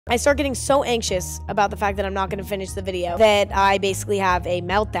I start getting so anxious about the fact that I'm not going to finish the video that I basically have a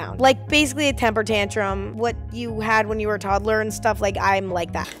meltdown. Like basically a temper tantrum, what you had when you were a toddler and stuff. Like I'm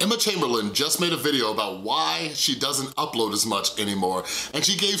like that. Emma Chamberlain just made a video about why she doesn't upload as much anymore, and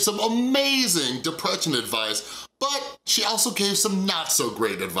she gave some amazing depression advice, but she also gave some not so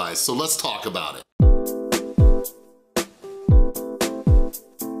great advice, so let's talk about it.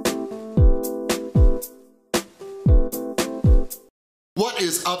 What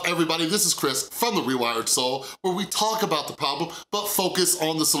is up, everybody? This is Chris from The Rewired Soul, where we talk about the problem, but focus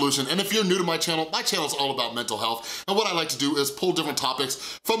on the solution. And if you're new to my channel is all about mental health. And what I like to do is pull different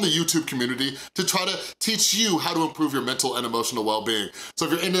topics from the YouTube community to try to teach you how to improve your mental and emotional well-being. So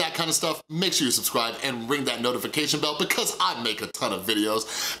if you're into that kind of stuff, make sure you subscribe and ring that notification bell because I make a ton of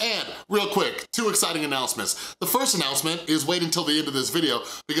videos. And real quick, 2 exciting announcements. The first announcement is wait until the end of this video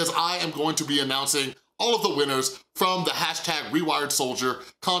because I am going to be announcing all of the winners from the hashtag Rewired Soldier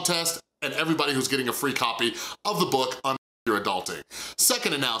contest and everybody who's getting a free copy of the book on your adulting.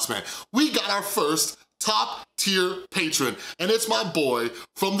 Second announcement, we got our first top tier patron, and it's my boy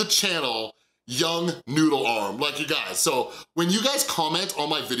from the channel, Young Noodle Arm, like you guys. So when you guys comment on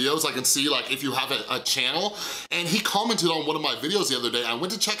my videos, I can see like if you have a channel, and he commented on one of my videos the other day. I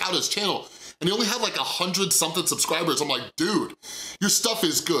went to check out his channel, and he only had like 100-something subscribers. I'm like, dude, your stuff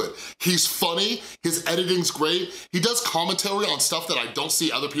is good. He's funny, his editing's great. He does commentary on stuff that I don't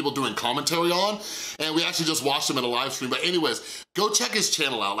see other people doing commentary on, and we actually just watched him in a live stream. But anyways, go check his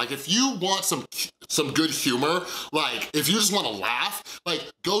channel out. Like if you want some good humor, like if you just wanna laugh, like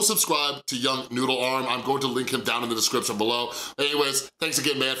go subscribe to Young Noodle Arm. I'm going to link him down in the description below. Anyways, thanks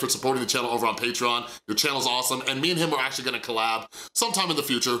again, man, for supporting the channel over on Patreon. Your channel's awesome, and me and him are actually gonna collab sometime in the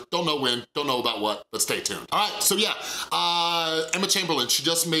future. Don't know when, don't know about what, but stay tuned. All right, so yeah, Emma Chamberlain, she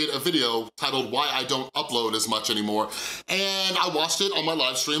just made a video titled Why I Don't Upload As Much Anymore, and I watched it on my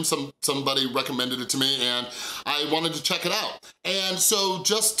live stream. Somebody recommended it to me, and I wanted to check it out. And so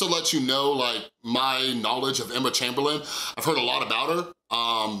just to let you know, like, my knowledge of Emma Chamberlain, I've heard a lot about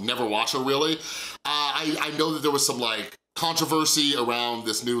her, never watched her really. I know that there was some like controversy around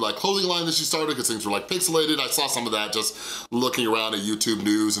this new like clothing line that she started because things were like pixelated. I saw some of that just looking around at YouTube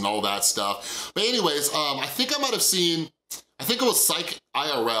news and all that stuff. But anyways, I think I might have seen, I think it was Psych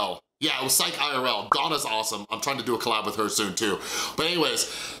IRL. Yeah, it was Psych IRL. Donna's awesome. I'm trying to do a collab with her soon too. But anyways,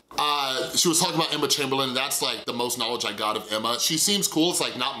 she was talking about Emma Chamberlain. That's like the most knowledge I got of Emma. She seems cool. It's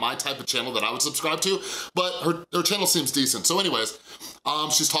like not my type of channel that I would subscribe to, but her channel seems decent. So anyways,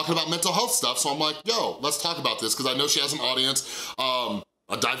 she's talking about mental health stuff. So I'm like, yo, let's talk about this because I know she has an audience,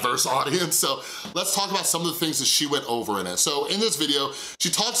 a diverse audience. So let's talk about some of the things that she went over in it. So in this video, she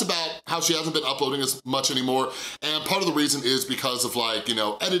talks about how she hasn't been uploading as much anymore. And part of the reason is because of like, you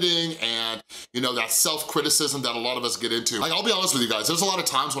know, editing and, you know, that self-criticism that a lot of us get into. Like, I'll be honest with you guys, there's a lot of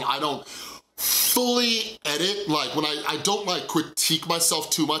times when I don't fully edit, like when I don't like critique myself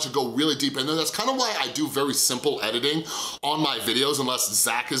too much and go really deep in there. That's kind of why I do very simple editing on my videos unless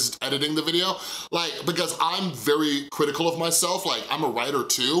Zach is editing the video. Like, because I'm very critical of myself. Like, I'm a writer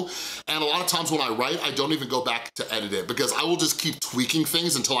too. And a lot of times when I write, I don't even go back to edit it because I will just keep tweaking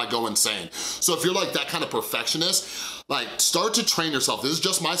things until I go insane. So if you're like that kind of perfectionist, like start to train yourself. This is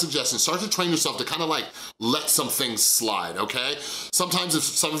just my suggestion. Start to train yourself to kind of like let some things slide, okay? Sometimes if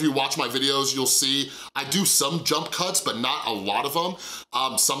some of you watch my videos, you'll see I do some jump cuts, but not a lot of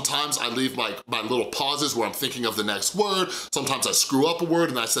them. Sometimes I leave my little pauses where I'm thinking of the next word. Sometimes I screw up a word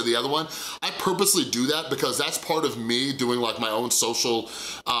and I say the other one. I purposely do that because that's part of me doing like my own social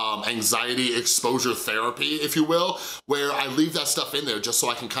anxiety exposure therapy, if you will, where I leave that stuff in there just so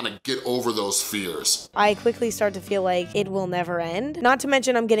I can kind of get over those fears. I quickly start to feel like it will never end. Not to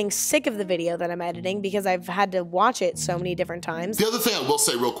mention I'm getting sick of the video that I'm editing because I've had to watch it so many different times. The other thing I will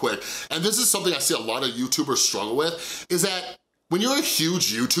say real quick, and this is something I see a lot of YouTubers struggle with, is that when you're a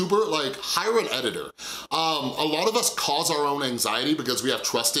huge YouTuber, like hire an editor. A lot of us cause our own anxiety because we have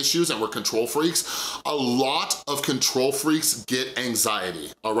trust issues and we're control freaks. A lot of control freaks get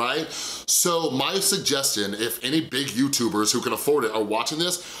anxiety, all right? So my suggestion, if any big YouTubers who can afford it are watching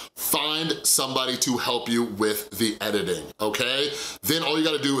this, find somebody to help you with the editing, okay? Then all you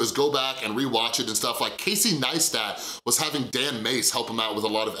gotta do is go back and rewatch it and stuff. Like Casey Neistat was having Dan Mace help him out with a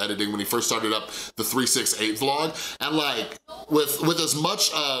lot of editing when he first started up the 368 vlog. And like, with as much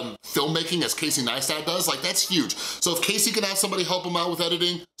filmmaking as Casey Neistat does, like that's huge. So if Casey can have somebody help him out with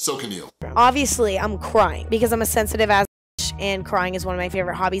editing, so can you. Obviously, I'm crying because I'm a sensitive ass and crying is one of my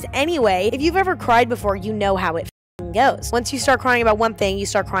favorite hobbies anyway. If you've ever cried before, you know how it goes. Once you start crying about one thing, you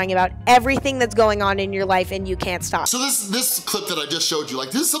start crying about everything that's going on in your life and you can't stop. So this clip that I just showed you,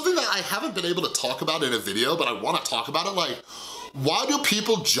 like this is something that I haven't been able to talk about in a video, but I want to talk about it. Like, why do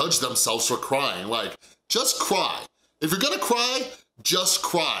people judge themselves for crying? Like, just cry. If you're gonna cry, just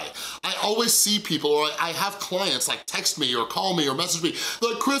cry. I always see people, or I have clients like text me or call me or message me,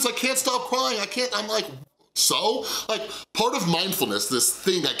 like, Chris, I can't stop crying, I'm like, so? Like, part of mindfulness, this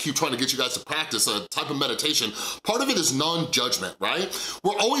thing I keep trying to get you guys to practice, a type of meditation, part of it is non-judgment, right?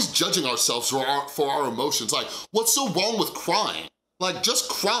 We're always judging ourselves for our emotions. Like, what's so wrong with crying? Like, just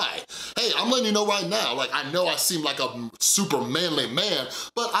cry. Hey, I'm letting you know right now, like, I know I seem like a super manly man,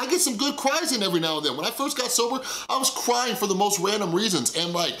 but I get some good cries in every now and then. When I first got sober, I was crying for the most random reasons,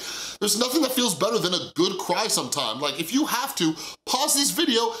 and like, there's nothing that feels better than a good cry sometime. Like, if you have to, pause this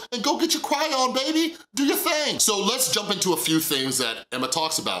video and go get your cry on, baby. Do your thing. So let's jump into a few things that Emma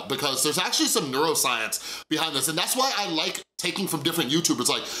talks about, because there's actually some neuroscience behind this, and that's why I like taking from different YouTubers.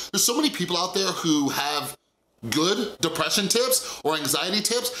 Like, there's so many people out there who have good depression tips or anxiety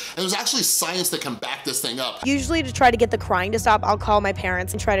tips, and there's actually science that can back this thing up. Usually to try to get the crying to stop, I'll call my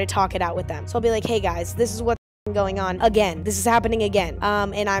parents and try to talk it out with them. So I'll be like, hey guys, this is what's going on again. This is happening again.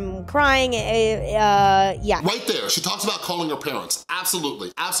 And I'm crying, yeah. Right there, she talks about calling her parents.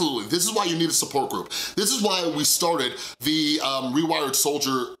 Absolutely, absolutely. This is why you need a support group. This is why we started the Rewired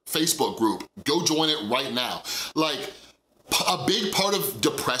Soldier Facebook group. Go join it right now. Like, a big part of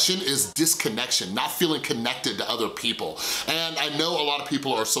depression is disconnection, not feeling connected to other people. And I know a lot of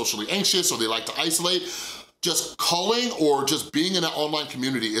people are socially anxious or they like to isolate. Just calling or just being in an online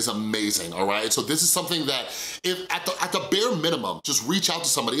community is amazing, all right? So this is something that, if at the bare minimum, just reach out to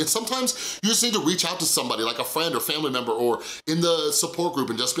somebody. And sometimes you just need to reach out to somebody, like a friend or family member, or in the support group,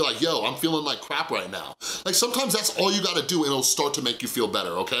 and just be like, yo, I'm feeling like crap right now. Like, sometimes that's all you gotta do, and it'll start to make you feel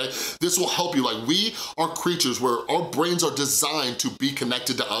better, okay? This will help you. Like, we are creatures where our brains are designed to be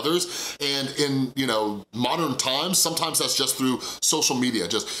connected to others, and in, you know, modern times, sometimes that's just through social media,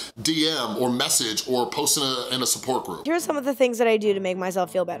 just DM or message or posting in a support group. Here's some of the things that I do to make myself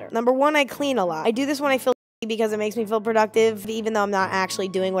feel better. Number one, I clean a lot. I do this when I feel because it makes me feel productive, even though I'm not actually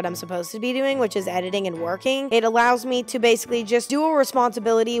doing what I'm supposed to be doing, which is editing and working. It allows me to basically just do a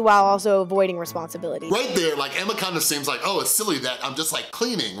responsibility while also avoiding responsibility. Right there, like, Emma kind of seems like, oh, it's silly that I'm just like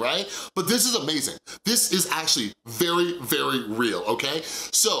cleaning, right? But this is amazing. This is actually very, very real, okay?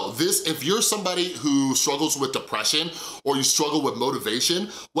 So this, if you're somebody who struggles with depression or you struggle with motivation,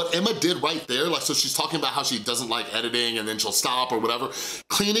 what Emma did right there, like, so she's talking about how she doesn't like editing and then she'll stop or whatever.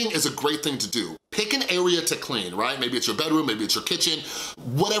 Cleaning is a great thing to do. Pick an area to clean, right? Maybe it's your bedroom, maybe it's your kitchen,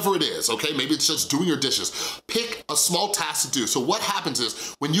 whatever it is, okay? Maybe it's just doing your dishes. Pick a small task to do. So what happens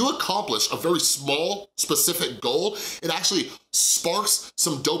is, when you accomplish a very small, specific goal, it actually sparks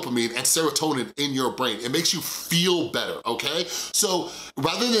some dopamine and serotonin in your brain. It makes you feel better, okay? So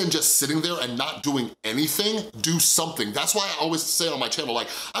rather than just sitting there and not doing anything, do something. That's why I always say on my channel, like,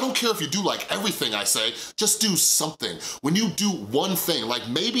 I don't care if you do like everything I say, just do something. When you do one thing, like,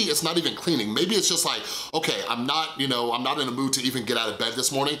 maybe it's not even cleaning, maybe it's just like, okay, I'm not in a mood to even get out of bed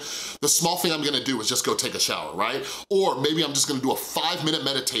this morning. The small thing I'm gonna do is just go take a shower, right? Or maybe I'm just gonna do a 5-minute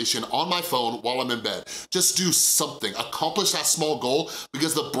meditation on my phone while I'm in bed. Just do something, accomplish that small goal,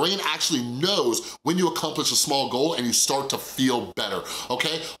 because the brain actually knows when you accomplish a small goal and you start to feel better,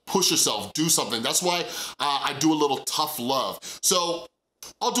 okay? Push yourself, do something. That's why I do a little tough love. So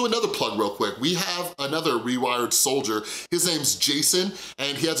I'll do another plug real quick. We have another Rewired Soldier. His name's Jason,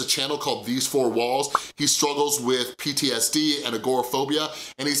 and he has a channel called These Four Walls. He struggles with PTSD and agoraphobia,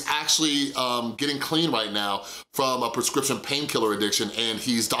 and he's actually getting clean right now from a prescription painkiller addiction, and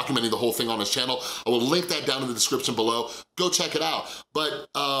he's documenting the whole thing on his channel. I will link that down in the description below. Go check it out. But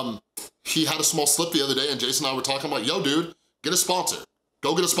he had a small slip the other day, and Jason and I were talking, I'm like, yo, dude, get a sponsor.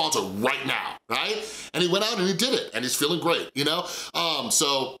 Go get a sponsor right now, right? And he went out and he did it, and he's feeling great, you know?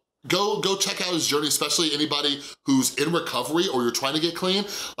 So go check out his journey, especially anybody who's in recovery or you're trying to get clean.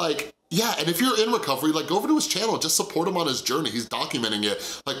 Like, yeah, and if you're in recovery, like, go over to his channel and just support him on his journey. He's documenting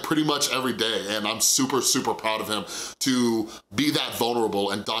it like pretty much every day, and I'm super, super proud of him to be that vulnerable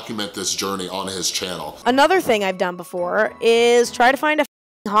and document this journey on his channel. Another thing I've done before is try to find a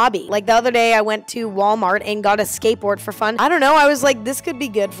hobby. Like, the other day I went to Walmart and got a skateboard for fun. I don't know, I was like, this could be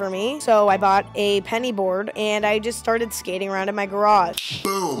good for me. So I bought a penny board and I just started skating around in my garage.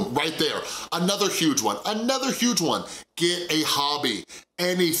 Boom, right there. Another huge one, another huge one. Get a hobby,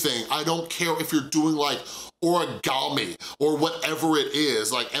 anything. I don't care if you're doing like origami or whatever it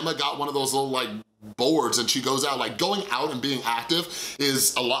is. Like, Emma got one of those little like boards and she goes out. Like, going out and being active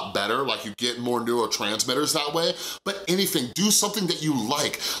is a lot better. Like, you get more neurotransmitters that way. But anything, do something that you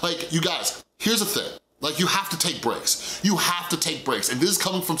like. Like, you guys, here's the thing. Like, you have to take breaks. You have to take breaks. And this is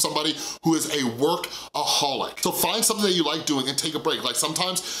coming from somebody who is a workaholic. So find something that you like doing and take a break. Like,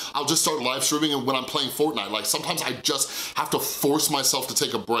 sometimes I'll just start live streaming and when I'm playing Fortnite. Like, sometimes I just have to force myself to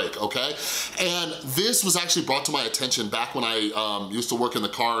take a break, okay? And this was actually brought to my attention back when I used to work in the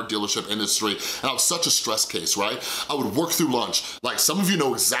car dealership industry, and I was such a stress case, right? I would work through lunch. Like, some of you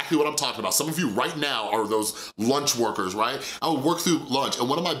know exactly what I'm talking about. Some of you right now are those lunch workers, right? I would work through lunch, and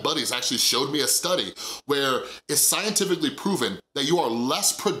one of my buddies actually showed me a study where it's scientifically proven that you are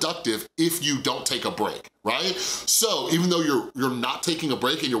less productive if you don't take a break, right? So even though you're not taking a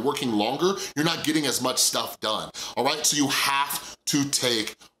break and you're working longer, you're not getting as much stuff done, all right? So you have to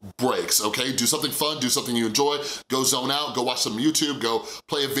take breaks, okay? Do something fun, do something you enjoy, go zone out, go watch some YouTube, go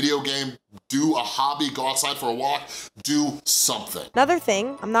play a video game, do a hobby, go outside for a walk, do something. Another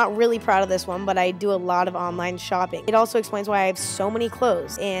thing, I'm not really proud of this one, but I do a lot of online shopping. It also explains why I have so many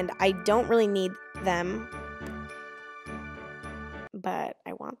clothes and I don't really need them, but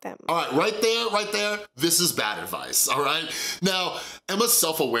I want them. All right, right there, this is bad advice, all right? Now, Emma's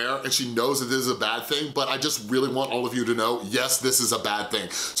self-aware and she knows that this is a bad thing, but I just really want all of you to know, yes, this is a bad thing.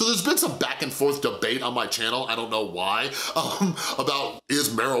 So there's been some back and forth debate on my channel, I don't know why, about is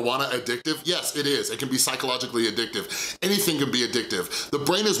marijuana addictive? Yes, it is. It can be psychologically addictive. Anything can be addictive. The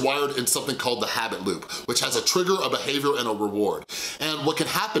brain is wired in something called the habit loop, which has a trigger, a behavior, and a reward. And what can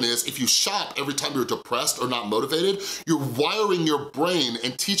happen is if you shop every time you're depressed or not motivated, you're wiring your brain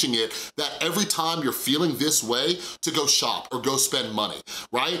and teaching it that every time you're feeling this way to go shop or go spend money,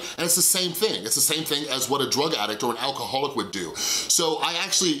 right? And it's the same thing. It's the same thing as what a drug addict or an alcoholic would do. So I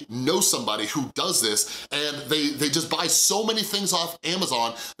actually know somebody who does this and they just buy so many things off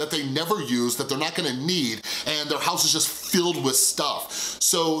Amazon that they never use, that they're not gonna need, and their house is just filled with stuff.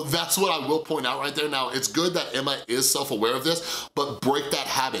 So that's what I will point out right there. Now, it's good that Emma is self-aware of this, but break that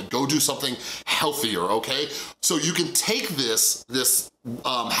habit. Go do something healthier, okay? So you can take this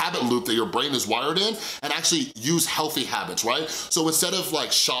habit loop that your brain is wired in and actually use healthy habits, right? So instead of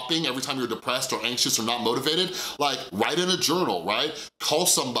like shopping every time you're depressed or anxious or not motivated, like write in a journal, right? Call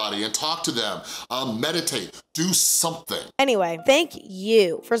somebody and talk to them, meditate, do something. Anyway, thank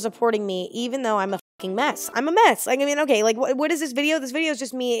you for supporting me even though I'm a fucking mess. I'm a mess. Like, I mean, okay, like what is this video? This video is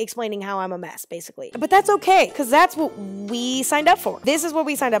just me explaining how I'm a mess, basically. But that's okay, because that's what we signed up for. This is what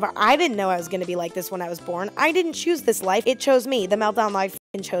we signed up for. I didn't know I was gonna be like this when I was born. I didn't choose this life. It chose me. The meltdown life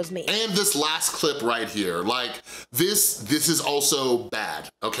chose me. And this last clip right here, like this is also bad,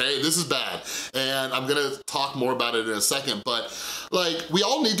 okay? This is bad, and I'm gonna talk more about it in a second, but like we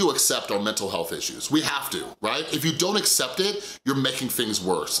all need to accept our mental health issues. We have to, right? If you don't accept it, you're making things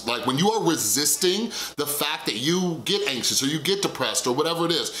worse. Like when you are resisting the fact that you get anxious or you get depressed or whatever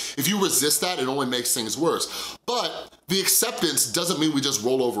it is, if you resist that, it only makes things worse. But the acceptance doesn't mean we just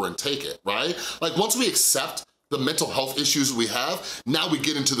roll over and take it, right? Like once we accept the mental health issues we have, now we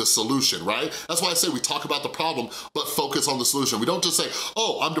get into the solution, right? That's why I say we talk about the problem, but focus on the solution. We don't just say,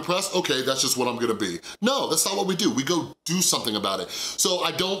 oh, I'm depressed, okay, that's just what I'm gonna be. No, that's not what we do. We go do something about it. So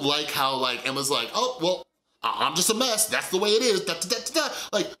I don't like how like Emma's like, oh, well, I'm just a mess, that's the way it is, da, da, da, da, da.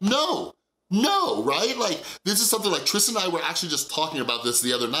 Like, no, right? Like, this is something like Tristan and I were actually just talking about this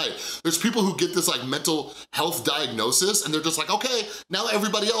the other night. There's people who get this like mental health diagnosis and they're just like, okay, now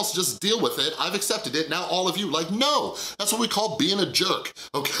everybody else just deal with it. I've accepted it, now all of you. Like, no, that's what we call being a jerk,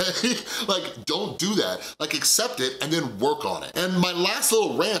 okay? Like, don't do that. Like, accept it and then work on it. And my last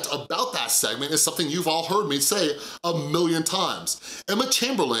little rant about that segment is something you've all heard me say a million times. Emma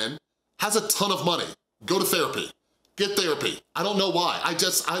Chamberlain has a ton of money. Go to therapy. Get therapy. I don't know why.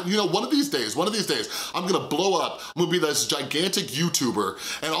 You know, one of these days, I'm gonna blow up, I'm gonna be this gigantic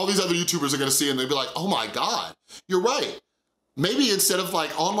YouTuber, and all these other YouTubers are gonna see it and they'll be like, oh my God, you're right. Maybe instead of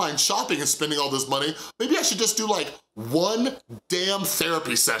like online shopping and spending all this money, maybe I should just do like one damn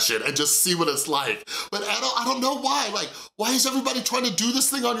therapy session and just see what it's like. But I don't know why. Like, why is everybody trying to do this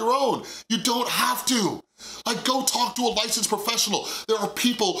thing on your own? You don't have to. Like, go talk to a licensed professional. There are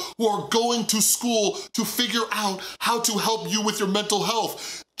people who are going to school to figure out how to help you with your mental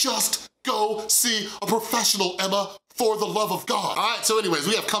health. Just go see a professional, Emma, for the love of God. All right, so anyways,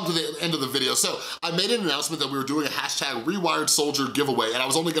 we have come to the end of the video. So I made an announcement that we were doing a hashtag Rewired Soldier giveaway, and I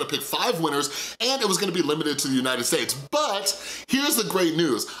was only gonna pick 5 winners, and it was gonna be limited to the United States. But here's the great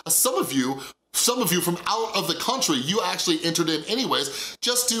news. Some of you from out of the country, you actually entered in anyways,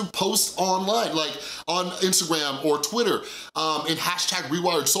 just to post online, like on Instagram or Twitter, in hashtag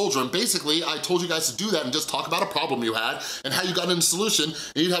Rewired Soldier. And basically, I told you guys to do that and just talk about a problem you had and how you got in a solution, and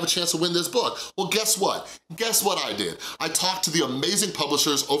you'd have a chance to win this book. Well, guess what? Guess what I did? I talked to the amazing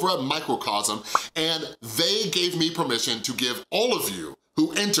publishers over at Microcosm, and they gave me permission to give all of you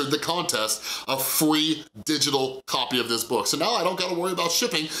who entered the contest a free digital copy of this book. So now I don't gotta worry about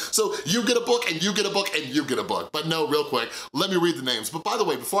shipping, so you get a book and you get a book and you get a book. But no, real quick, let me read the names. But by the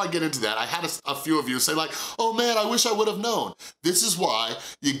way, before I get into that, I had a few of you say like, oh man, I wish I would have known. This is why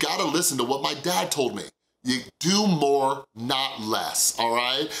you gotta listen to what my dad told me. You do more, not less, all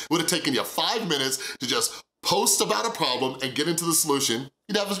right? It would have taken you 5 minutes to just post about a problem and get into the solution.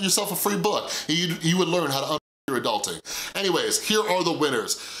 You'd have yourself a free book. You would learn how to your adulting. Anyways, here are the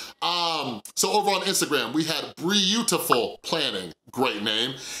winners. So over on Instagram, we had Beautiful Planning, great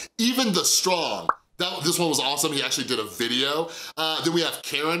name. Even the Strong, this one was awesome. He actually did a video. Then we have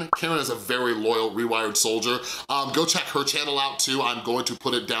Karen. Karen is a very loyal Rewired soldier. Go check her channel out too. I'm going to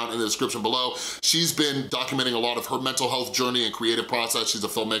put it down in the description below. She's been documenting a lot of her mental health journey and creative process. She's a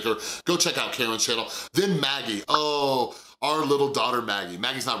filmmaker. Go check out Karen's channel. Then Maggie, oh, our little daughter, Maggie.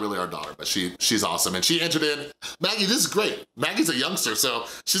 Maggie's not really our daughter, but she's awesome. And she entered in, Maggie, this is great. Maggie's a youngster, so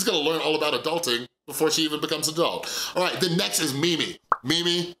she's gonna learn all about adulting before she even becomes an adult. All right, then next is Mimi.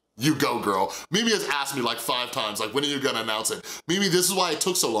 Mimi, you go, girl. Mimi has asked me like 5 times, like, when are you gonna announce it? Mimi, this is why it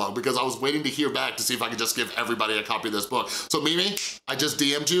took so long, because I was waiting to hear back to see if I could just give everybody a copy of this book. So Mimi, I just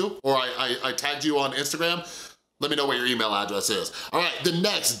DM'd you, or I tagged you on Instagram. Let me know what your email address is. All right, the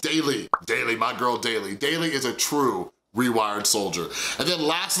next, Daily. Daily, my girl Daily. Daily is a true Rewired soldier. And then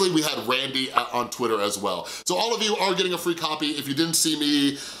lastly, we had Randy on Twitter as well. So all of you are getting a free copy. If you didn't see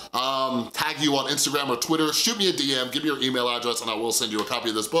me tag you on Instagram or Twitter, shoot me a DM, give me your email address, and I will send you a copy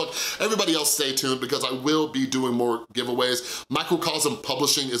of this book. Everybody else stay tuned because I will be doing more giveaways. Microcosm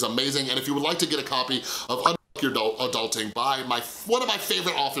Publishing is amazing, and if you would like to get a copy of Your Adulting by one of my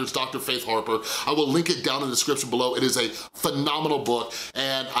favorite authors, Dr. Faith Harper. I will link it down in the description below. It is a phenomenal book,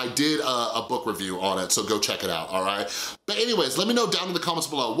 and I did a book review on it, so go check it out, all right? But anyways, let me know down in the comments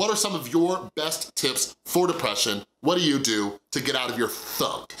below, what are some of your best tips for depression? What do you do to get out of your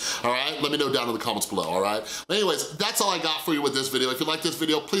funk, all right? Let me know down in the comments below, all right? But anyways, that's all I got for you with this video. If you like this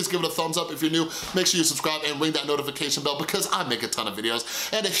video, please give it a thumbs up. If you're new, make sure you subscribe and ring that notification bell because I make a ton of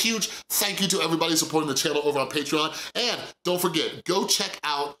videos. And a huge thank you to everybody supporting the channel over on Patreon. And don't forget, go check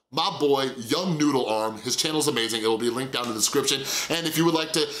out my boy, Young Noodle Arm. His channel's amazing. It'll be linked down in the description. And if you would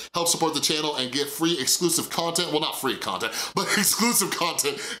like to help support the channel and get free exclusive content, well, not free content, but exclusive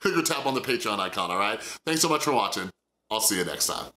content, click or tap on the Patreon icon, all right? Thanks so much for watching. I'll see you next time.